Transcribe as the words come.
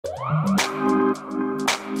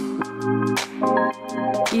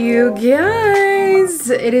You guys,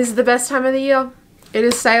 it is the best time of the year. It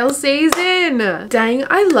is sale season. Dang,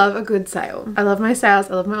 I love a good sale. I love my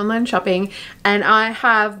sales, I love my online shopping, and I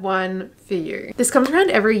have one for you. This comes around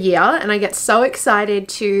every year and I get so excited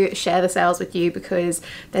to share the sales with you because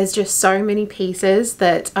there's just so many pieces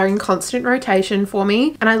that are in constant rotation for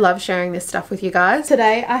me, and I love sharing this stuff with you guys.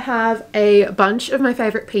 Today I have a bunch of my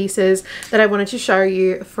favorite pieces that I wanted to show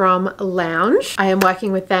you from Lounge. I am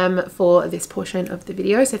working with them for this portion of the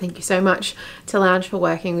video, so thank you so much to Lounge for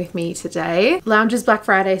working with me today. Lounge's Black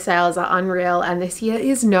Friday sales are unreal, and this year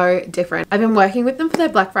is no different. I've been working with them for their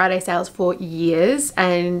Black Friday sales for years,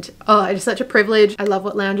 and oh, it is such a privilege. I love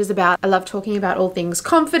what Lounge is about. I love talking about all things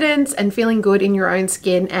confidence and feeling good in your own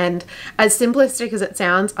skin, and as simplistic as it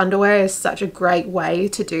sounds, underwear is such a great way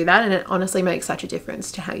to do that, and it honestly makes such a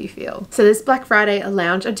difference to how you feel. So this Black Friday,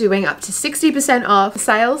 Lounge are doing up to 60% off.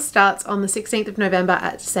 Sales starts on the 16th of November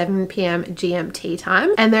at 7 p.m. GMT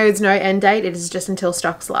time, and there is no end date. It is just until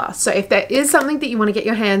stocks last. So if there is something that you want to get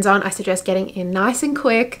your hands on, I suggest getting in nice and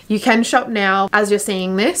quick. You can shop now as you're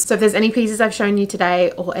seeing this. So if there's any pieces I've shown you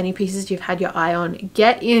today or any pieces you've had your eye on,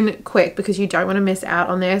 get in quick because you don't want to miss out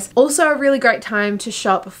on this. Also a really great time to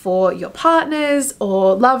shop for your partners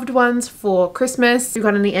or loved ones for Christmas. If you've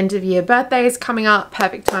got any end of year birthdays coming up,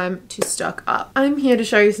 perfect time to stock up. I'm here to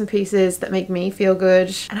show you some pieces that make me feel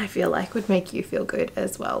good and I feel like would make you feel good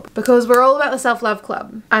as well, because we're all about the self-love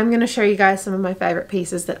club. I'm going to show you guys some of my favorite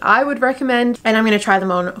pieces that I would recommend, and I'm going to try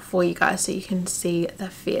them on for you guys so you can see the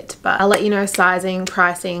fit, but I'll let you know sizing,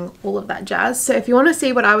 pricing, all of that jazz. So if you want to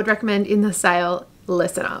see what I would recommend in the sale,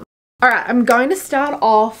 listen up. Alright, I'm going to start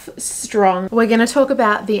off strong. We're going to talk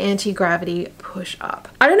about the anti-gravity push-up.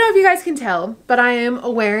 I don't know if you guys can tell, but I am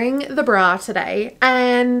wearing the bra today,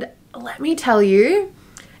 and let me tell you,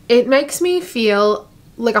 it makes me feel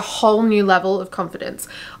like a whole new level of confidence.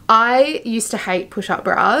 I used to hate push-up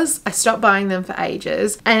bras. I stopped buying them for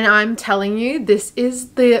ages, and I'm telling you, this is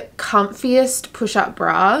the comfiest push-up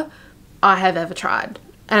bra I have ever tried.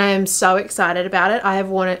 And I am so excited about it. I have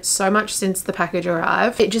worn it so much since the package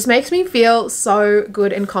arrived. It just makes me feel so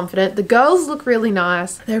good and confident. The girls look really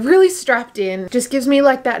nice. They're really strapped in. Just gives me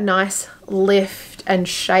like that nice lift and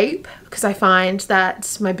shape, because I find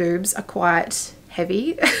that my boobs are quite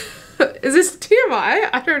heavy. Is this TMI?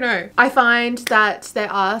 I don't know. I find that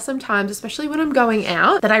there are some times, especially when I'm going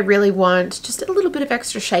out, that I really want just a little bit of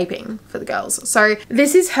extra shaping for the girls. So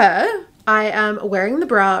this is her. I am wearing the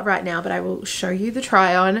bra right now, but I will show you the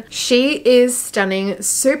try on. She is stunning,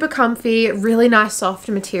 super comfy, really nice soft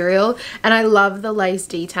material, and I love the lace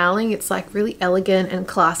detailing. It's like really elegant and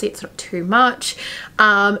classy. It's not too much.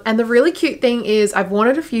 And the really cute thing is I've worn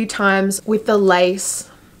it a few times with the lace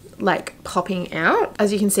like popping out.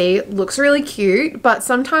 As you can see, it looks really cute, but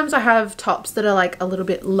sometimes I have tops that are like a little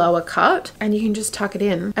bit lower cut and you can just tuck it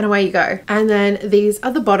in and away you go. And then these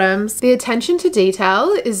are the bottoms. The attention to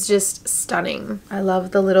detail is just stunning. I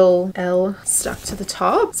love the little L stuck to the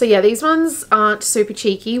top. So yeah, these ones aren't super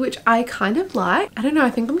cheeky, which I kind of like. I don't know,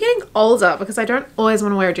 I think I'm getting older because I don't always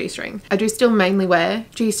want to wear a G-string. I do still mainly wear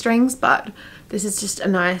G-strings, but this is just a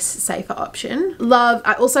nice, safer option.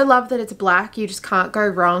 I also love that it's black. You just can't go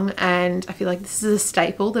wrong. And I feel like this is a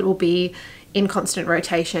staple that will be in constant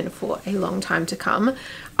rotation for a long time to come.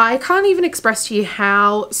 I can't even express to you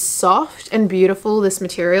how soft and beautiful this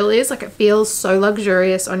material is. Like, it feels so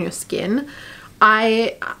luxurious on your skin.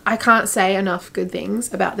 I can't say enough good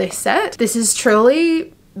things about this set. This is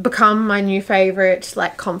truly become my new favorite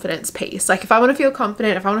like confidence piece. Like, if I want to feel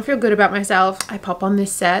confident, if I want to feel good about myself, I pop on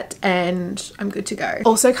this set and I'm good to go.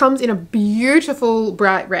 Also comes in a beautiful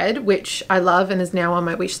bright red, which I love and is now on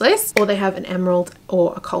my wish list. Or they have an emerald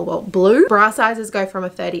or a cobalt blue. Bra sizes go from a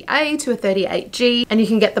 30A to a 38G, and you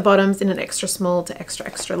can get the bottoms in an extra small to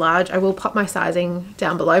extra large. I will pop my sizing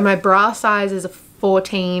down below. My bra size is a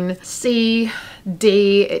 14C,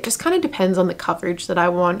 D. It just kind of depends on the coverage that I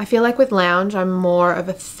want. I feel like with Lounge, I'm more of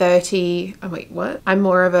a 30, oh wait, what? I'm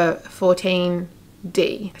more of a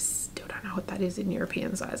 14D. I still don't know what that is in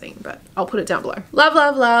European sizing, but I'll put it down below. Love,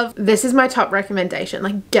 love, love. This is my top recommendation.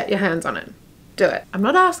 Like, get your hands on it. Do it. I'm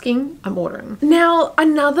not asking, I'm ordering. Now,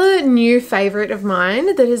 another new favorite of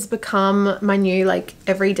mine that has become my new like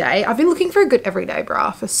everyday. I've been looking for a good everyday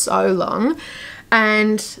bra for so long.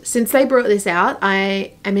 And since they brought this out,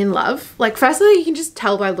 I am in love. Like, firstly, you can just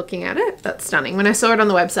tell by looking at it. That's stunning. When I saw it on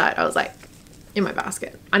the website, I was like, in my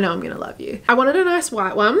basket. I know I'm gonna love you. I wanted a nice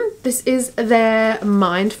white one. This is their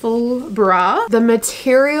Mindful bra. The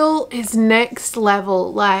material is next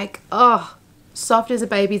level. Like, oh, soft as a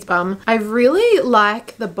baby's bum. I really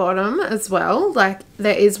like the bottom as well. Like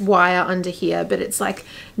there is wire under here, but it's like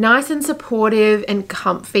nice and supportive and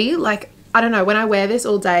comfy. Like, I don't know, when I wear this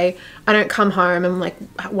all day, I don't come home and like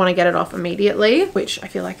want to get it off immediately, which I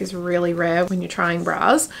feel like is really rare when you're trying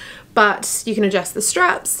bras. But you can adjust the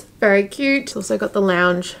straps, very cute. It's also got the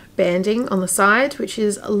lounge banding on the side, which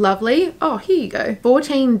is lovely. Oh, here you go.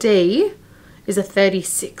 14D is a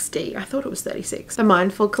 36D. I thought it was 36. The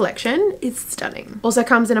Mindful collection is stunning. Also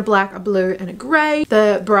comes in a black, a blue, and a grey.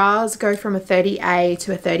 The bras go from a 30A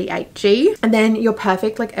to a 38G. And then your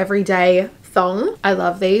perfect like everyday thong. I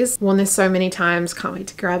love these. Worn this so many times. Can't wait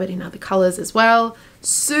to grab it in other colors as well.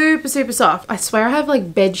 Super, super soft. I swear I have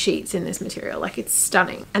like bed sheets in this material. Like it's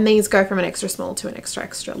stunning. And these go from an extra small to an extra,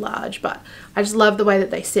 extra large, but I just love the way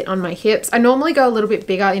that they sit on my hips. I normally go a little bit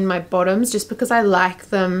bigger in my bottoms just because I like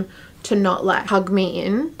them to not like hug me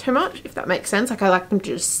in too much, if that makes sense. Like I like them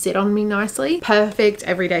to just sit on me nicely. Perfect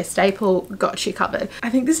everyday staple, got you covered. I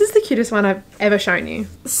think this is the cutest one I've ever shown you.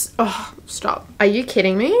 Oh, stop. Are you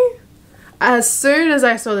kidding me? As soon as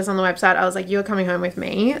I saw this on the website, I was like, you're coming home with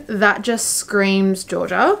me. That just screams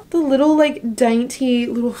Georgia. The little like dainty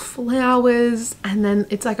little flowers, and then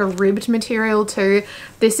it's like a ribbed material too.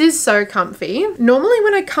 This is so comfy. Normally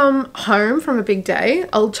when I come home from a big day,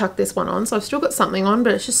 I'll chuck this one on. So I've still got something on,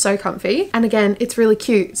 but it's just so comfy. And again, it's really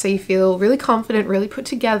cute. So you feel really confident, really put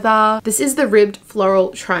together. This is the ribbed floral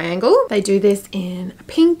triangle. They do this in a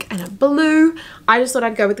pink and a blue. I just thought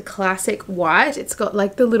I'd go with the classic white. It's got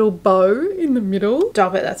like the little bow in the middle.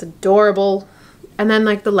 Stop it, that's adorable. And then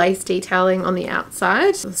like the lace detailing on the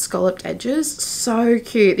outside, the scalloped edges, so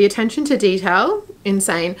cute. The attention to detail,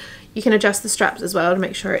 insane. You can adjust the straps as well to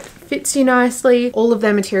make sure it fits you nicely. All of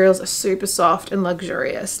their materials are super soft and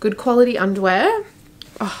luxurious. Good quality underwear.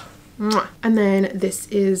 Oh. And then this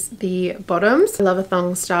is the bottoms. I love a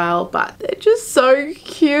thong style, but they're just so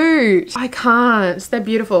cute. I can't. They're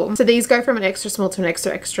beautiful. So these go from an extra small to an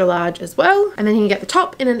extra, extra large as well. And then you can get the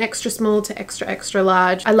top in an extra small to extra, extra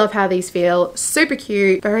large. I love how these feel. Super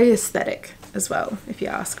cute. Very aesthetic as well, if you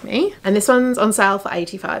ask me. And this one's on sale for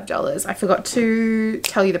 $85. I forgot to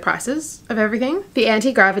tell you the prices of everything. The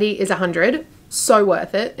anti-gravity is $100. So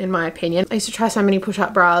worth it in my opinion. I used to try so many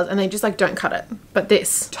push-up bras and they just like don't cut it, but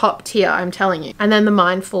this top tier, I'm telling you. And then the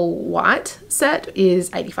Mindful white set is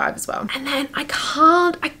 $85 as well. And then I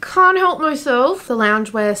can't help myself. The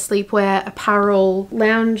loungewear, sleepwear, apparel,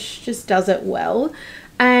 lounge just does it well.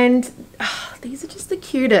 And these are just the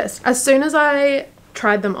cutest. As soon as I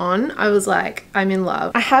tried them on, I was like, I'm in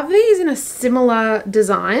love. I have these in a similar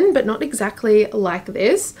design, but not exactly like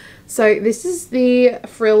this. So this is the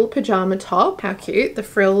frill pajama top. How cute. The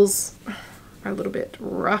frills are a little bit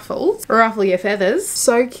ruffled. Ruffle your feathers.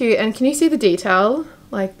 So cute. And can you see the detail?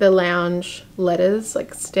 Like the lounge letters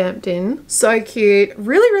like stamped in. So cute.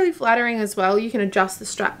 Really, really flattering as well. You can adjust the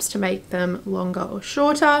straps to make them longer or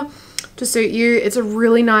shorter to suit you. It's a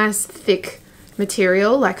really nice thick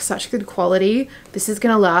material, like such good quality. This is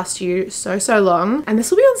gonna last you so long, and this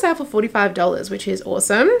will be on sale for $45, which is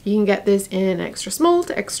awesome. You can get this in extra small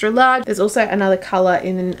to extra large. There's also another color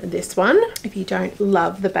in this one if you don't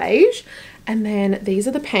love the beige. And then these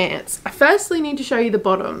are the pants. I firstly need to show you the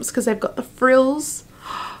bottoms because they've got the frills.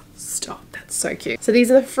 Stop, that's so cute. So these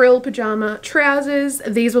are the frill pajama trousers.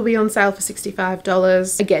 These will be on sale for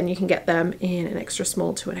 $65. Again, you can get them in an extra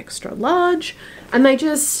small to an extra large. And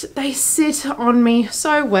they sit on me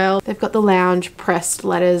so well. They've got the lounge pressed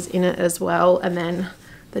letters in it as well. And then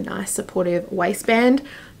the nice supportive waistband.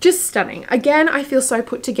 Just stunning. Again, I feel so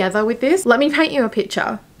put together with this. Let me paint you a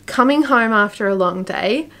picture. Coming home after a long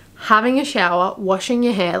day, having a shower, washing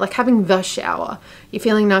your hair, like having the shower. You're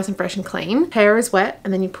feeling nice and fresh and clean. Hair is wet,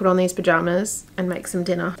 and then you put on these pajamas and make some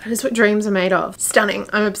dinner. That is what dreams are made of. Stunning.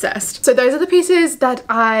 I'm obsessed. So those are the pieces that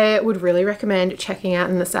I would really recommend checking out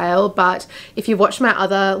in the sale. But if you watch my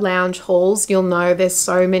other lounge hauls, you'll know there's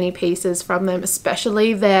so many pieces from them,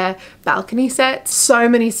 especially their balcony sets. So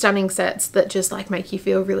many stunning sets that just like make you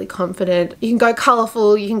feel really confident. You can go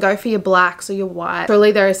colorful, you can go for your blacks or your white.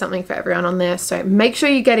 Surely there is something for everyone on there. So make sure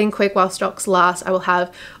you get in quick while stocks last. I will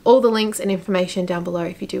have all the links and information down below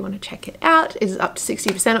if you do want to check it out. It is up to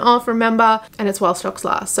 60% off, remember, and it's while stocks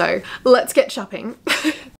last. So let's get shopping.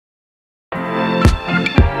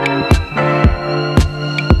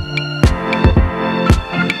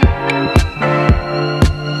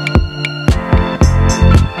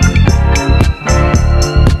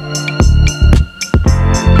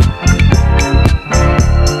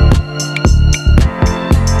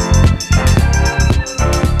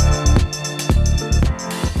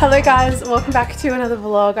 Hello guys, welcome back to another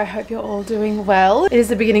vlog. I hope you're all doing well. It is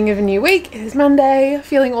the beginning of a new week. It is Monday,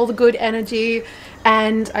 feeling all the good energy,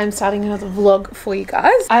 and I'm starting another vlog for you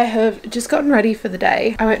guys. I have just gotten ready for the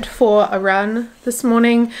day. I went for a run this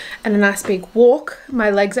morning and a nice big walk. My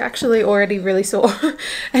legs are actually already really sore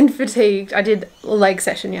and fatigued. I did a leg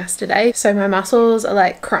session yesterday, so my muscles are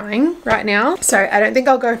like crying right now. So I don't think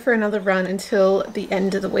I'll go for another run until the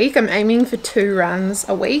end of the week. I'm aiming for 2 runs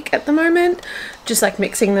a week at the moment, just like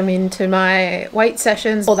mixing them into my weight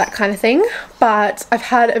sessions, all that kind of thing. But I've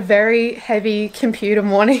had a very heavy computer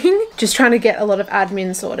morning, just trying to get a lot of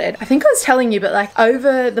admin sorted. I think I was telling you, but like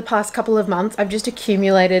over the past couple of months, I've just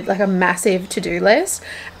accumulated like a massive to-do list,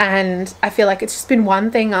 and I feel like it's just been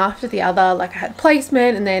one thing after the other. Like I had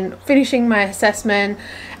placement and then finishing my assessment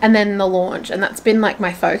and then the launch, and that's been like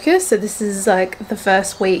my focus. So this is like the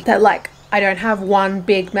first week that like I don't have one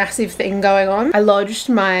big massive thing going on. I lodged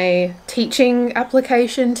my teaching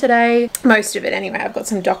application today, most of it anyway. I've got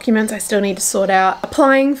some documents I still need to sort out,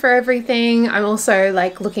 applying for everything. I'm also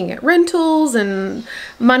like looking at rentals and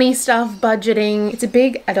money stuff, budgeting. It's a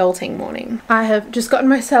big adulting morning. I have just gotten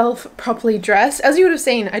myself properly dressed. As you would have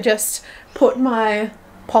seen, I just put my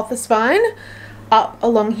pothos vine up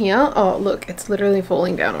along here. Oh look, it's literally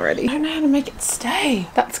falling down already. I don't know how to make it stay.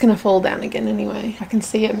 That's gonna fall down again anyway. I can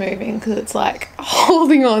see it moving because it's like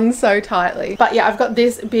holding on so tightly. But yeah, I've got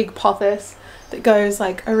this big pothos that goes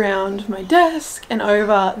like around my desk and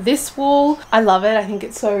over this wall. I love it. I think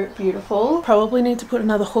it's so beautiful. Probably need to put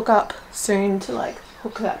another hook up soon to like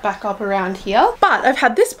hook that back up around here. But I've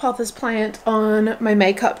had this pothos plant on my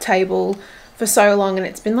makeup table for so long, and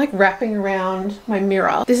it's been like wrapping around my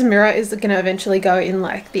mirror. This mirror is gonna eventually go in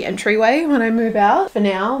like the entryway when I move out. For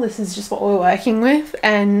now, this is just what we're working with,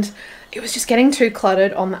 and it was just getting too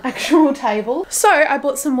cluttered on the actual table. So I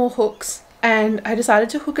bought some more hooks and I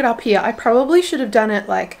decided to hook it up here. I probably should have done it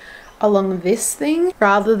like along this thing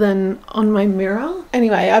rather than on my mirror.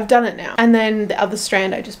 Anyway, I've done it now. And then the other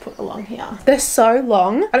strand I just put along here. They're so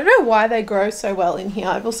long. I don't know why they grow so well in here.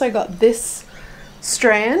 I've also got this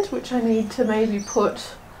strand which I need to maybe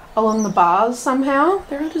put along the bars somehow.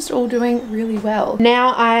 They're just all doing really well. Now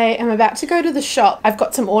I am about to go to the shop. I've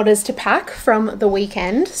got some orders to pack from the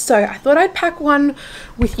weekend, so I thought I'd pack one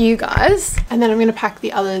with you guys, and then I'm going to pack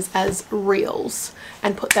the others as reels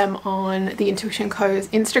and put them on the Intuition Co's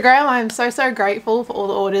Instagram. I'm so grateful for all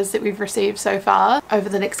the orders that we've received so far. Over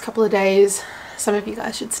the next couple of days, some of you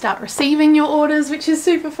guys should start receiving your orders, which is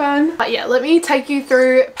super fun. But yeah, let me take you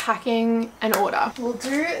through packing an order. We'll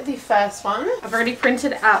do the first one. I've already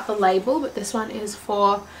printed out the label, but this one is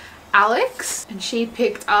for Alex, and she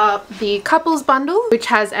picked up the couples bundle, which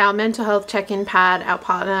has our mental health check-in pad, our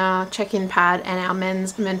partner check-in pad, and our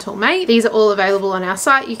men's mental mate. These are all available on our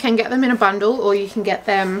site. You can get them in a bundle or you can get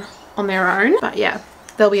them on their own. But yeah,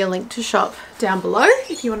 there'll be a link to shop down below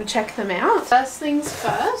if you want to check them out. First things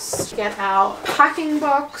first, get our packing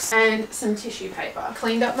box and some tissue paper.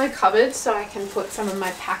 Cleaned up my cupboard so I can put some of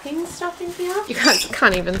my packing stuff in here. You guys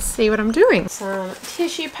can't even see what I'm doing. Some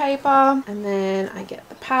tissue paper, and then I get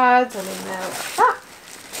the pads and in there like that.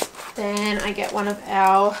 Then I get one of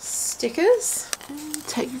our stickers.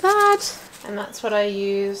 Take that, and that's what I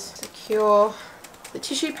use to secure the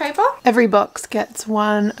tissue paper. Every box gets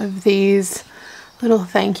one of these little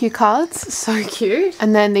thank you cards. So cute.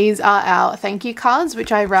 And then these are our thank you cards,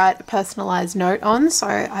 which I write a personalized note on, so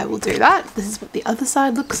I will do that. This is what the other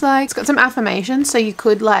side looks like. It's got some affirmations, so you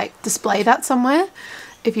could like display that somewhere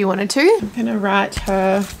if you wanted to. I'm gonna write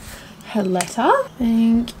her letter.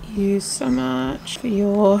 Thank you so much for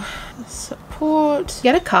your support. You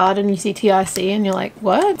get a card and you see TIC and you're like,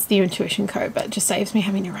 what? It's the Intuition Co, but it just saves me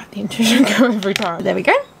having to write the Intuition Co every time. There we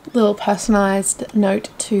go. Little personalized note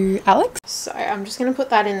to Alex. So I'm just going to put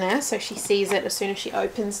that in there so she sees it as soon as she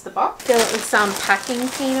opens the box. Fill it with some packing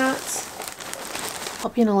peanuts.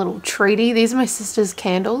 Pop in a little treaty. These are my sister's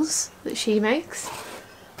candles that she makes.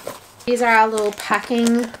 These are our little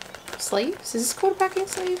packing sleeves. Is this called a packing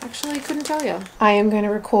sleeve? Actually, I couldn't tell you. I am going to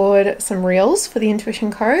record some reels for the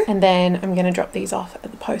Intuition Co, and then I'm going to drop these off at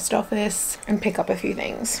the post office and pick up a few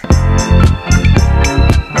things.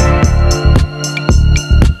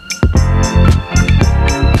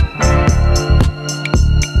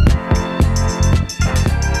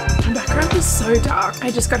 So dark.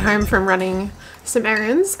 I just got home from running some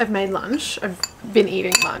errands. I've made lunch. I've been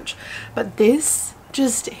eating lunch, but this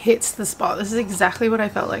just hits the spot. This is exactly what I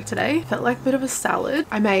felt like today. Felt like a bit of a salad.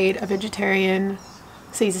 I made a vegetarian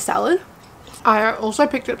Caesar salad. I also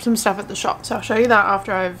picked up some stuff at the shop, so I'll show you that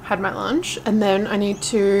after I've had my lunch. And then I need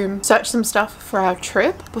to search some stuff for our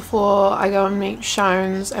trip before I go and meet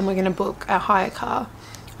Shones, and we're going to book our hire car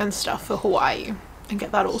and stuff for Hawaii. and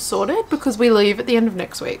get that all sorted because we leave at the end of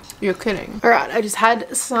next week. You're kidding. All right, I just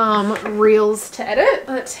had some reels to edit,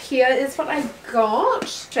 but here is what I got.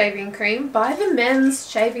 Shaving cream by the Men's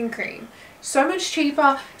Shaving Cream. So much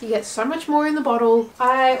cheaper, you get so much more in the bottle.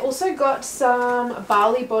 I also got some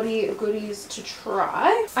Barley Body goodies to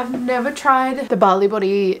try. I've never tried the Barley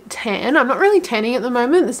Body tan. I'm not really tanning at the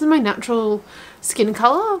moment. This is my natural skin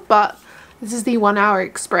color, but this is the 1 Hour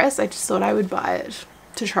Express. I just thought I would buy it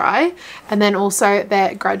to try. And then also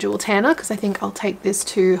their gradual tanner, because I think I'll take this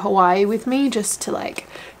to Hawaii with me just to like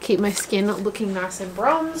keep my skin looking nice and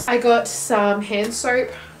bronzed. I got some hand soap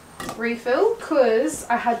refill because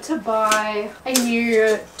I had to buy a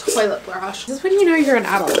new toilet brush. This is when you know you're an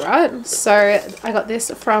adult, right? So I got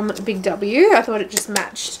this from Big W. I thought it just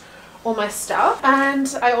matched all my stuff.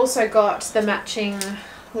 And I also got the matching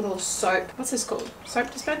little soap. What's this called?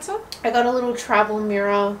 Soap dispenser? I got a little travel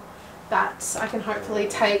mirror that I can hopefully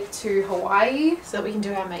take to Hawaii so that we can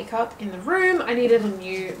do our makeup in the room. I needed a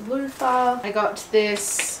new loofah. I got this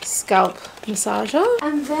scalp massager.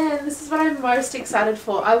 And then this is what I'm most excited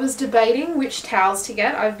for. I was debating which towels to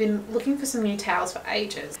get. I've been looking for some new towels for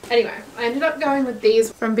ages. Anyway, I ended up going with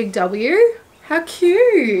these from Big W. How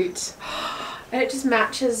cute. And it just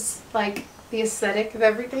matches like the aesthetic of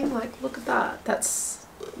everything. Like, look at that. That's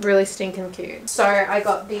really stinking cute. So I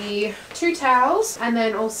got the 2 towels and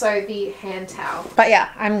then also the hand towel. But yeah,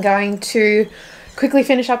 I'm going to quickly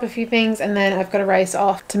finish up a few things and then I've got to race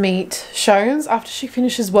off to meet Shona after she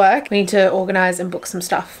finishes work. We need to organise and book some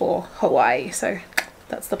stuff for Hawaii, so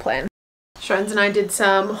that's the plan. Shona and I did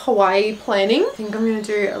some Hawaii planning. I think I'm going to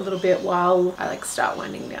do a little bit while I like start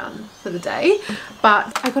winding down for the day.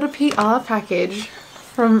 But I got a PR package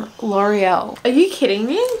from L'Oreal. Are you kidding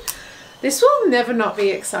me? This will never not be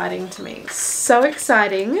exciting to me. So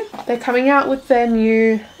exciting. They're coming out with their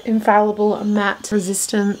new Infallible Matte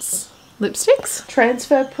Resistance lipsticks.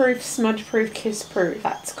 Transfer proof, smudge proof, kiss proof.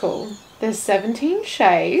 That's cool. There's 17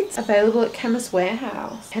 shades available at Chemist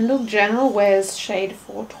Warehouse. Kendall Jenner wears shade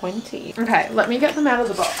 420. Okay, let me get them out of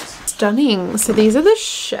the box. Stunning. So these are the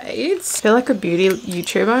shades. I feel like a beauty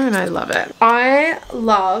YouTuber and I love it. I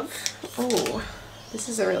love, oh, this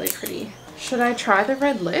is a really pretty. Should I try the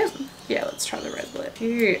red lip? Yeah, let's try the red lip.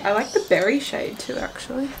 Cute. I like the berry shade too,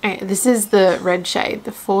 actually. Okay, this is the red shade,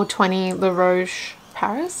 the 420 La Roche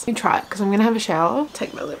Paris. Let me try it because I'm going to have a shower.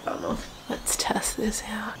 Take my lip balm off. Let's test this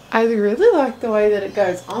out. I really like the way that it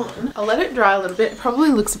goes on. I'll let it dry a little bit. It probably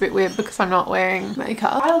looks a bit weird because I'm not wearing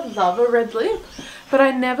makeup. I love a red lip, but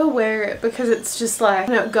I never wear it because it's just like,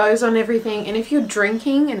 you know, it goes on everything. And if you're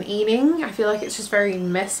drinking and eating, I feel like it's just very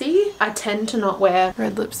messy. I tend to not wear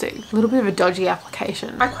red lipstick. A little bit of a dodgy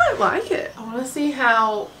application. I quite like it. I want to see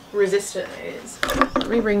how resistant it is. Let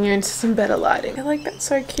me bring you into some better lighting. I feel like that's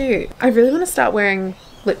so cute. I really want to start wearing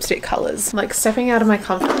lipstick colors, like stepping out of my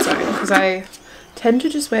comfort zone because I tend to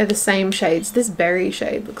just wear the same shades. This berry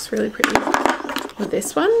shade looks really pretty. With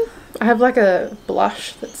this one, I have like a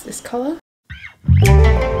blush that's this color.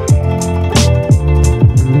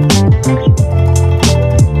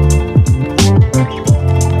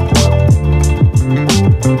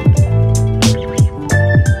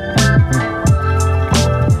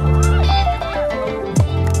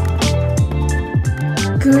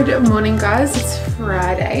 Good morning, guys. It's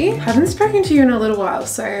Friday. Haven't spoken to you in a little while,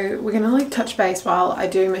 so we're gonna like touch base while I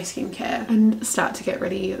do my skincare and start to get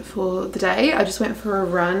ready for the day. I just went for a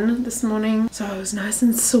run this morning, so I was nice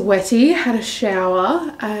and sweaty, had a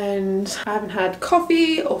shower, and I haven't had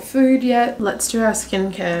coffee or food yet. Let's do our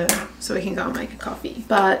skincare so we can go and make a coffee.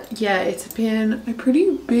 But yeah, it's been a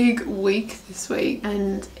pretty big week this week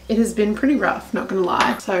and it has been pretty rough, not gonna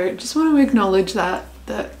lie. So just want to acknowledge that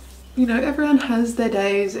you know, everyone has their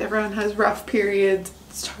days, everyone has rough periods,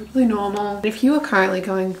 it's totally normal. If you are currently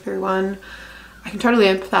going through one, I can totally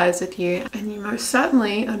empathize with you, and you most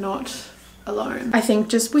certainly are not alone. I think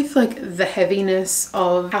just with like the heaviness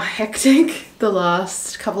of how hectic the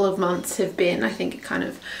last couple of months have been, I think it kind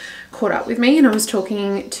of caught up with me. And I was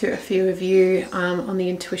talking to a few of you on the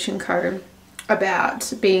Intuition Co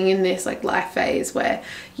about being in this like life phase where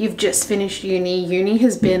you've just finished uni. Uni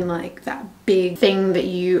has been like that big thing that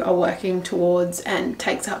you are working towards and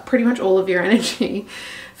takes up pretty much all of your energy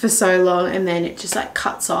for so long, and then it just like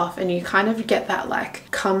cuts off and you kind of get that like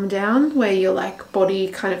come down where your like body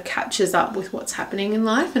kind of catches up with what's happening in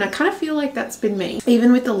life. And I kind of feel like that's been me.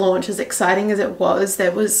 Even with the launch, as exciting as it was,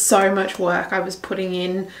 there was so much work I was putting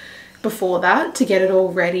in before that to get it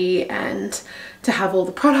all ready and to have all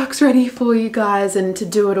the products ready for you guys and to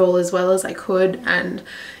do it all as well as I could. And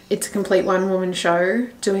it's a complete one-woman show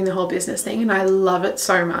doing the whole business thing, and I love it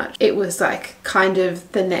so much. It was like kind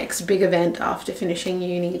of the next big event after finishing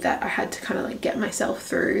uni that I had to kind of like get myself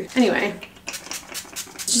through. Anyway,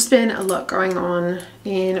 it's just been a lot going on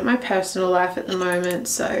in my personal life at the moment,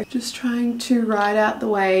 so just trying to ride out the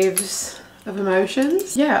waves of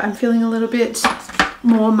emotions. Yeah, I'm feeling a little bit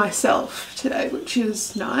more myself today, which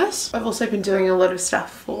is nice. I've also been doing a lot of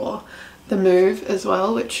stuff for the move as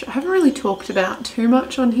well, which I haven't really talked about too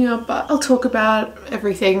much on here, but I'll talk about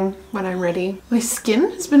everything when I'm ready. My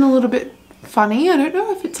skin has been a little bit funny. I don't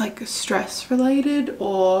know if it's like stress related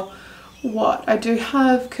or what. I do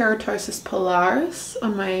have keratosis pilaris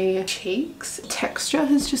on my cheeks. Texture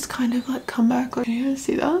has just kind of like come back. Can you guys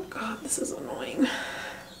see that? God, this is annoying.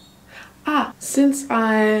 Since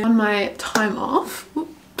I'm on my time off,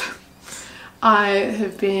 I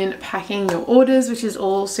have been packing your orders, which is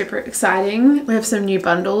all super exciting. We have some new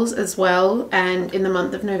bundles as well, and in the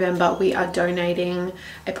month of November we are donating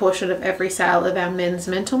a portion of every sale of our men's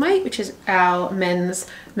mental mate, which is our men's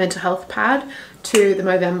mental health pad, to the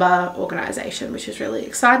Movember organisation, which is really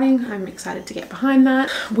exciting. I'm excited to get behind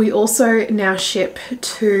that. We also now ship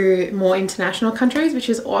to more international countries, which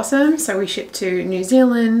is awesome. So we ship to New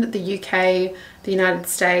Zealand, the UK, the United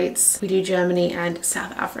States, we do Germany and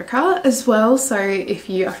South Africa as well. So if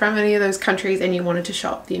you are from any of those countries and you wanted to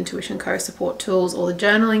shop the Intuition Co support tools or the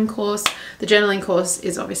journaling course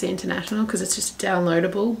is obviously international because it's just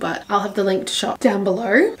downloadable, but I'll have the link to shop down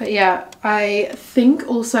below. But yeah, I think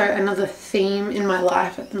also another theme in my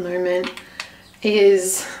life at the moment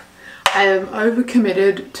is I am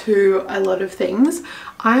overcommitted to a lot of things.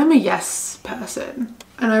 I am a yes person,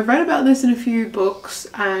 and I've read about this in a few books,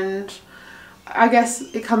 and I guess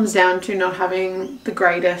it comes down to not having the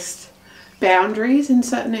greatest boundaries in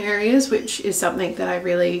certain areas, which is something that I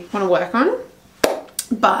really want to work on.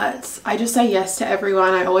 But I just say yes to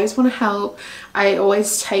everyone. I always want to help. I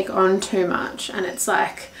always take on too much, and it's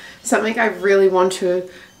like something I really want to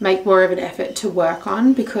make more of an effort to work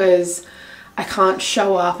on, because I can't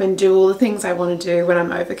show up and do all the things I want to do when I'm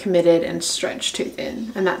overcommitted and stretched too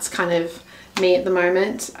thin. And that's kind of me at the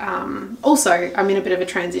moment. Also, I'm in a bit of a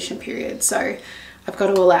transition period, so I've got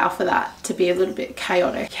to allow for that to be a little bit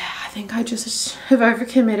chaotic. Yeah, I think I just have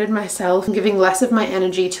overcommitted myself and giving less of my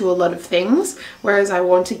energy to a lot of things, whereas I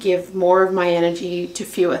want to give more of my energy to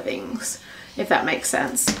fewer things, if that makes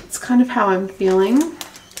sense. It's kind of how I'm feeling.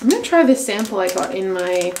 I'm gonna try this sample I got in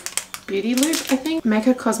my beauty loop, I think.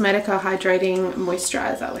 Makeup Cosmetica Hydrating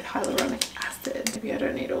Moisturizer with Hyaluronic Acid. Maybe I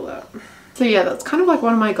don't need all that. So yeah, that's kind of like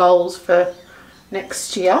one of my goals for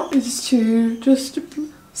next year, is to just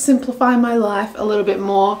simplify my life a little bit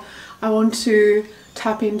more. I want to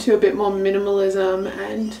tap into a bit more minimalism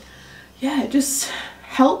and yeah, just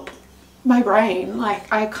help my brain.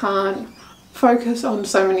 Like, I can't focus on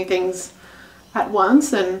so many things at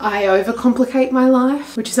once, and I overcomplicate my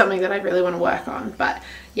life, which is something that I really want to work on. But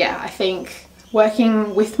yeah, I think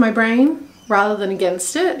working with my brain rather than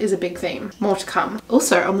against it is a big theme. More to come.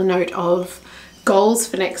 Also, on the note of goals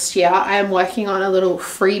for next year, I am working on a little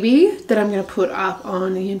freebie that I'm going to put up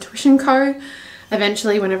on the Intuition Co.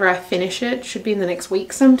 Eventually, whenever I finish it, should be in the next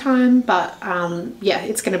week sometime. But yeah,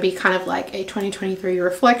 it's going to be kind of like a 2023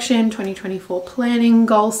 reflection, 2024 planning,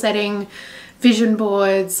 goal setting, vision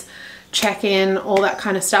boards, check-in, all that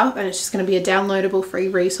kind of stuff, and it's just going to be a downloadable free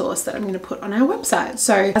resource that I'm going to put on our website.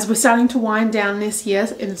 So as we're starting to wind down this year,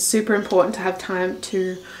 it's super important to have time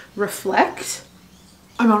to reflect.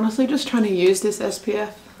 I'm honestly just trying to use this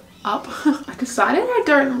SPF up. I decided I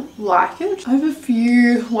don't like it. I have a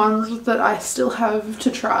few ones that I still have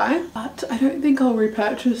to try, but I don't think I'll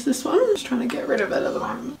repurchase this one. I'm just trying to get rid of it at the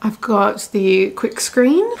moment. I've got the Quick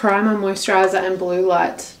Screen Primer, Moisturizer and Blue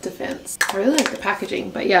Light Defense. I really like the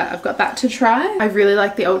packaging, but yeah, I've got that to try. I really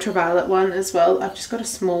like the ultraviolet one as well. I've just got a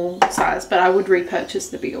small size, but I would repurchase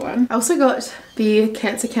the bigger one. I also got the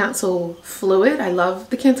Cancer Council fluid. I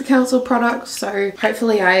love the Cancer Council products, so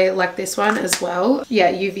hopefully I like this one as well.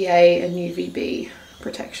 Yeah, UVA and UVB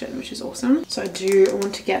protection, which is awesome. So I do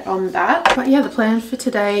want to get on that. But yeah, the plan for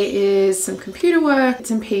today is some computer work,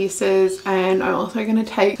 bits and pieces, and I'm also going to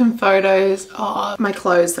take some photos of my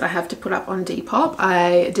clothes that I have to put up on Depop.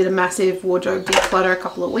 I did a massive wardrobe declutter a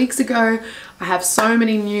couple of weeks ago. I have so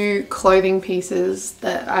many new clothing pieces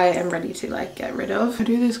that I am ready to like get rid of. I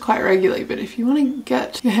do this quite regularly, but if you want to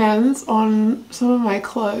get your hands on some of my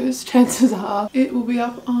clothes, chances are it will be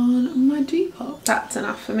up on my Depop. That's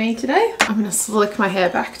enough for me today. I'm going to slick my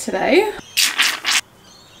hair back today.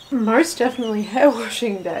 Most definitely hair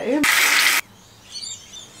washing day.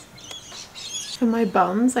 for my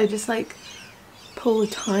buns, I just like pull a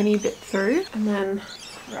tiny bit through and then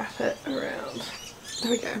wrap it around. There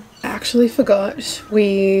we go. I actually forgot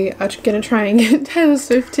we are going to try and get Taylor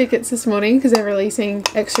Swift tickets this morning because they're releasing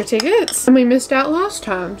extra tickets and we missed out last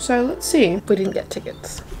time, so let's see. We didn't get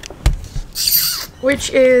tickets, which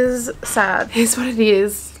is sad. Here's what it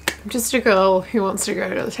is. I'm just a girl who wants to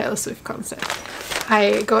go to the Taylor Swift concert.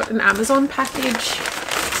 I got an Amazon package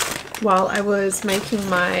while I was making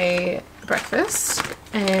my breakfast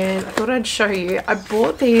and I thought I'd show you. I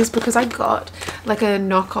bought these because I got like a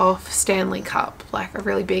knockoff Stanley cup, like a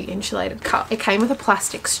really big insulated cup. It came with a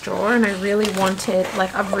plastic straw and I really wanted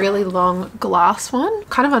like a really long glass one.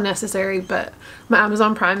 Kind of unnecessary, but my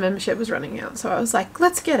Amazon Prime membership was running out, so I was like,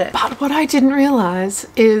 let's get it. But what I didn't realize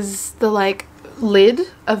is the like lid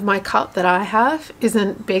of my cup that I have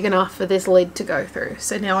isn't big enough for this lid to go through.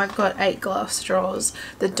 So now I've got 8 glass straws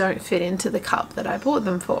that don't fit into the cup that I bought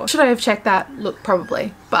them for. Should I have checked that? Look,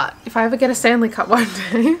 probably. But if I ever get a Stanley cup one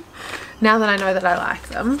day, now that I know that I like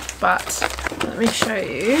them, but let me show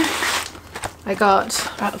you. I got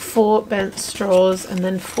about 4 bent straws and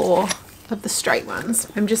then 4 of the straight ones.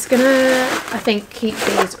 I'm just gonna, I think, keep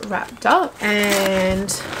these wrapped up and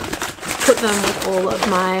put them with all of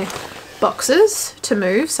my boxes to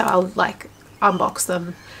move, so I'll like unbox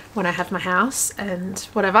them when I have my house and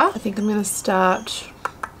whatever. I think I'm gonna start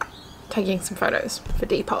taking some photos for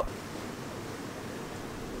Depop.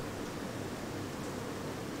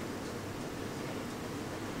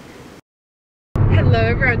 Hello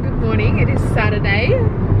everyone, good morning. It is Saturday.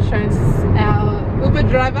 Shona's our Uber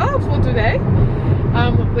driver for today.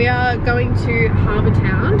 We are going to Harbour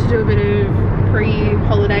Town to do a bit of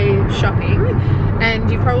pre-holiday shopping, and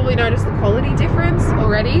you probably noticed the quality difference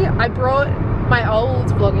already. I brought my old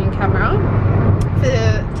vlogging camera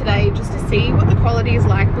for today just to see what the quality is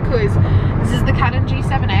like, because this is the Canon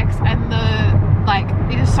G7X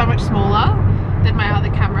and it is so much smaller than my other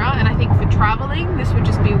camera, and I think for traveling this would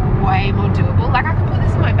just be way more doable. Like I could put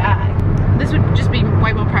this in my bag. This would just be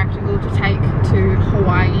way more practical to take to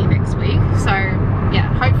Hawaii next week. So yeah,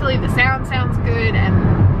 hopefully the sound sounds good and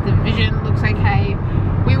the vision looks okay.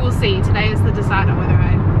 We will see. Today is the decider whether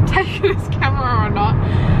I take this camera or not,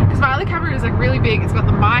 because my other camera is like really big. It's got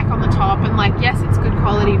the mic on the top and like, yes, it's good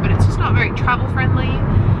quality, but it's just not very travel friendly.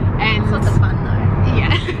 And it's lots of fun though.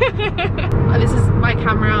 Yeah. This is my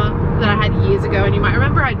camera that I had years ago, and you might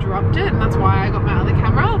remember I dropped it, and that's why I got my other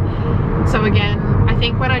camera. So again, I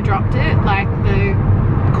think when I dropped it, like the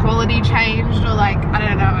quality changed, or like, I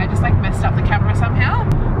don't know, I just like messed up the camera somehow.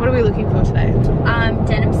 What are we looking for today?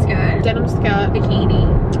 Denim skirt. Denim skirt. Bikini.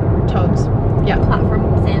 Togs. Yeah.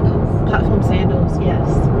 Platform sandals. Platform sandals, yes.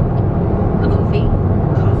 A coffee.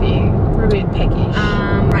 Coffee. We're a bit peckish.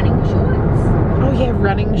 Running shorts. Oh yeah,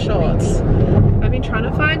 running shorts. I've been trying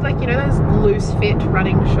to find, like, you know, those loose fit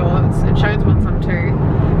running shorts, and Shona's wants some too,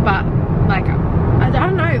 but like, I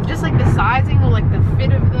don't know, just like the sizing or like the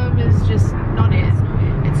fit of them is just not it.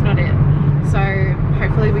 It's not it. So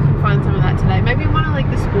hopefully we can find some of that today. Maybe one of like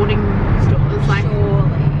the sporting stores. Like,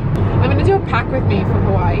 surely. I'm gonna do a pack with me for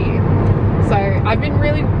Hawaii. So I've been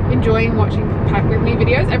really enjoying watching pack with me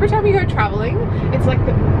videos. Every time you go traveling, it's like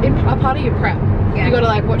a part of your prep. Yeah. You gotta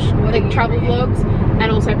like watch like travel vlogs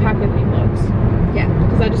and also pack with me vlogs. Yeah.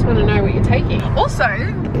 Because I just want to know what you're taking. Also,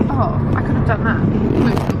 oh, I could have done that.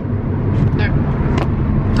 No.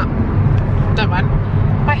 No. Don't mind.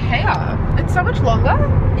 My hair, it's so much longer.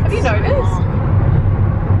 Have you noticed?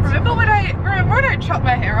 Remember when I chopped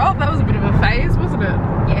my hair off? That was a bit of a phase, wasn't it?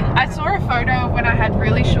 Yeah. I saw a photo of when I had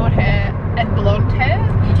really short hair and blonde hair.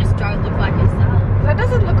 You just don't look like yourself. That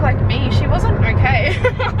doesn't look like me. She wasn't okay.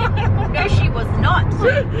 No, she was not.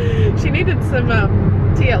 She needed some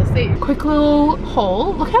TLC. Quick little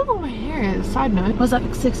haul. Look how long my hair is. Side note. Was that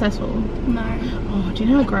successful? No. Oh, do you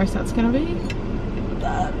know how gross that's gonna be?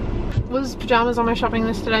 Was pajamas on my shopping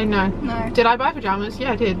list today? No. No. Did I buy pajamas?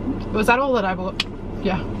 Yeah, I did. Was that all that I bought?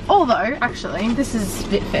 Yeah. Although, actually, this is a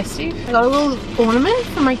bit festive. I got a little ornament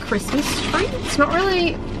for my Christmas tree. It's not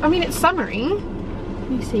really, I mean, it's summery.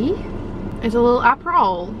 You see? It's a little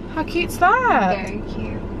apricot. How cute's that? Very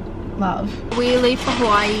cute. Love. We leave for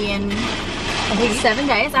Hawaii in, I think, 7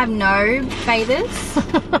 days. I have no bathers.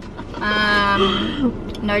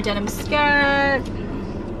 No denim skirt.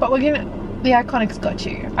 But we're gonna, the Iconic's got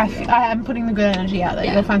you. I am putting the good energy out there.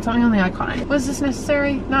 Yeah. You'll find something on the Iconic. Was this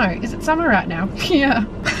necessary? No. Is it summer right now? Yeah.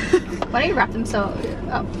 Why don't you wrap them up?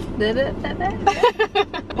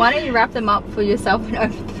 Why don't you wrap them up for yourself and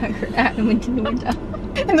open them out in winter?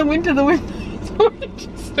 In the winter, it's more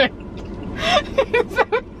interesting.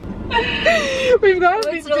 We've got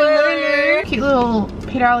a cute little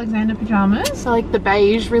Peter Alexander pajamas. I like the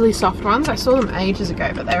beige, really soft ones. I saw them ages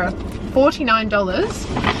ago, but they were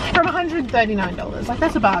 $49 from $139. Like,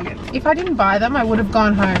 that's a bargain. If I didn't buy them, I would have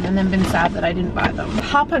gone home and then been sad that I didn't buy them.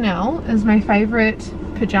 Harpanel is my favorite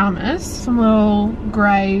pajamas. Some little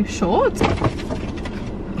grey shorts.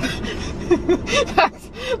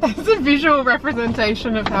 That's a visual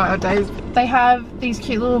representation of how our days. They have these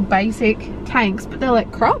cute little basic tanks, but they're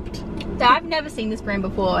like cropped. I've never seen this brand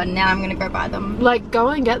before, and now I'm gonna go buy them. Like, go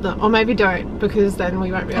and get them, or maybe don't, because then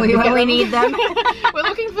we won't be able to get them. We need them. We're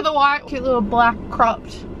looking for the white, cute little black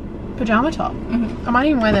cropped pajama top. I might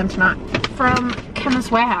even wear them tonight. From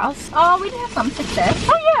Chemist Warehouse. Oh, we did have some success.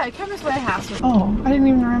 Oh yeah, Chemist Warehouse. Oh, I didn't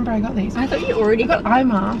even remember I got these. I thought you already got eye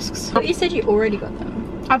masks. I thought you said you already got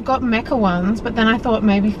them. I've got Mecca ones, but then I thought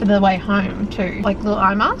maybe for the way home too. Like little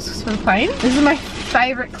eye masks for the plane. This is my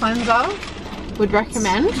favourite cleanser. Would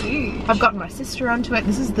recommend. Huge. I've gotten my sister onto it.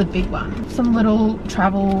 This is the big one. Some little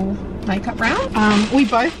travel makeup round. We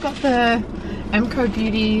both got the Emco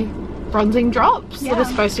Beauty bronzing drops that are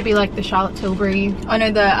supposed to be like the Charlotte Tilbury. I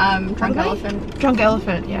know the Drunk Elephant. Drunk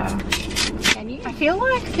Elephant, yeah. Can you? I feel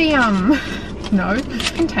like the no,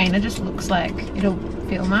 container just looks like it'll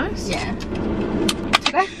feel nice. Yeah.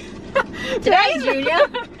 Today's Junior.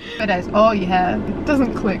 Today's. Oh yeah. It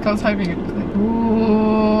doesn't click. I was hoping it'd click.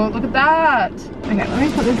 Ooh, look at that. Okay, let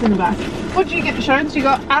me put this in the back. What did you get, Shona? You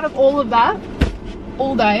got out of all of that,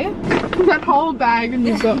 all day, that whole bag, and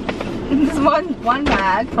you've got this one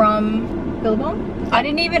bag from BALM.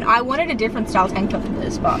 I wanted a different style tank top for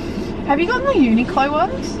this, but have you gotten the Uniqlo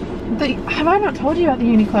ones? Have I not told you about the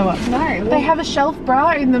Uniqlo ones? No. They have a shelf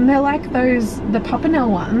bra in them. They're like the Popinel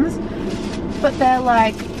ones, but they're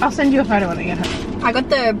like, I'll send you a photo when I get home. I got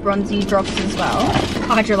the bronzy drops as well.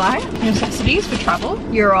 Hydrolite. Necessities for travel.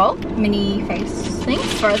 Euro. Mini face things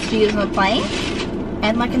for us to use on the plane.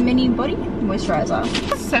 And like a mini body moisturizer.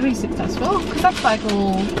 That's semi-successful, because that's like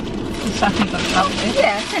all the stuff you've got to travel with.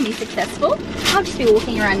 Yeah, semi-successful. I'll just be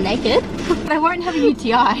walking around naked. I won't have a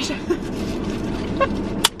UTI.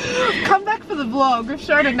 Come back for the vlog of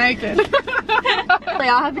Shona naked.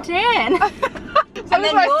 I'll have a tan. And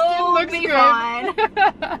then we'll be fine.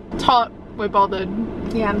 It's hot. We're bothered.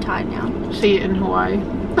 Yeah, I'm tired now. See you in Hawaii.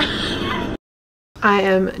 I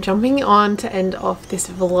am jumping on to end off this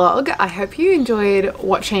vlog. I hope you enjoyed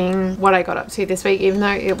watching what I got up to this week, even though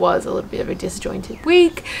it was a little bit of a disjointed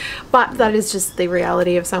week, but that is just the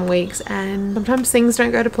reality of some weeks, and sometimes things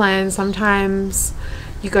don't go to plan. Sometimes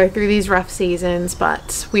you go through these rough seasons,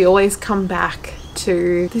 but we always come back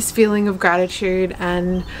to this feeling of gratitude.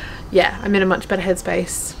 And yeah, I'm in a much better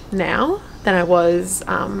headspace now than I was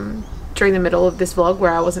during the middle of this vlog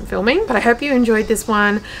where I wasn't filming. But I hope you enjoyed this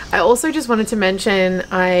one. I also just wanted to mention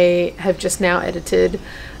I have just now edited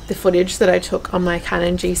the footage that I took on my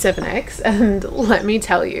Canon G7X, and let me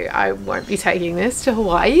tell you, I won't be taking this to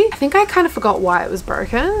Hawaii. I think I kind of forgot why it was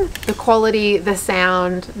broken. The quality, the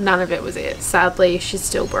sound, none of it was it. Sadly, she's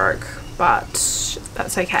still broke, but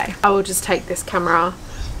that's okay. I will just take this camera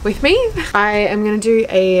with me. I am gonna do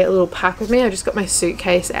a little pack with me. I just got my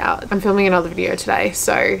suitcase out. I'm filming another video today,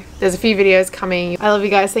 so there's a few videos coming. I love you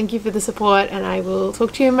guys. Thank you for the support, and I will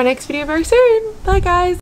talk to you in my next video very soon. Bye guys.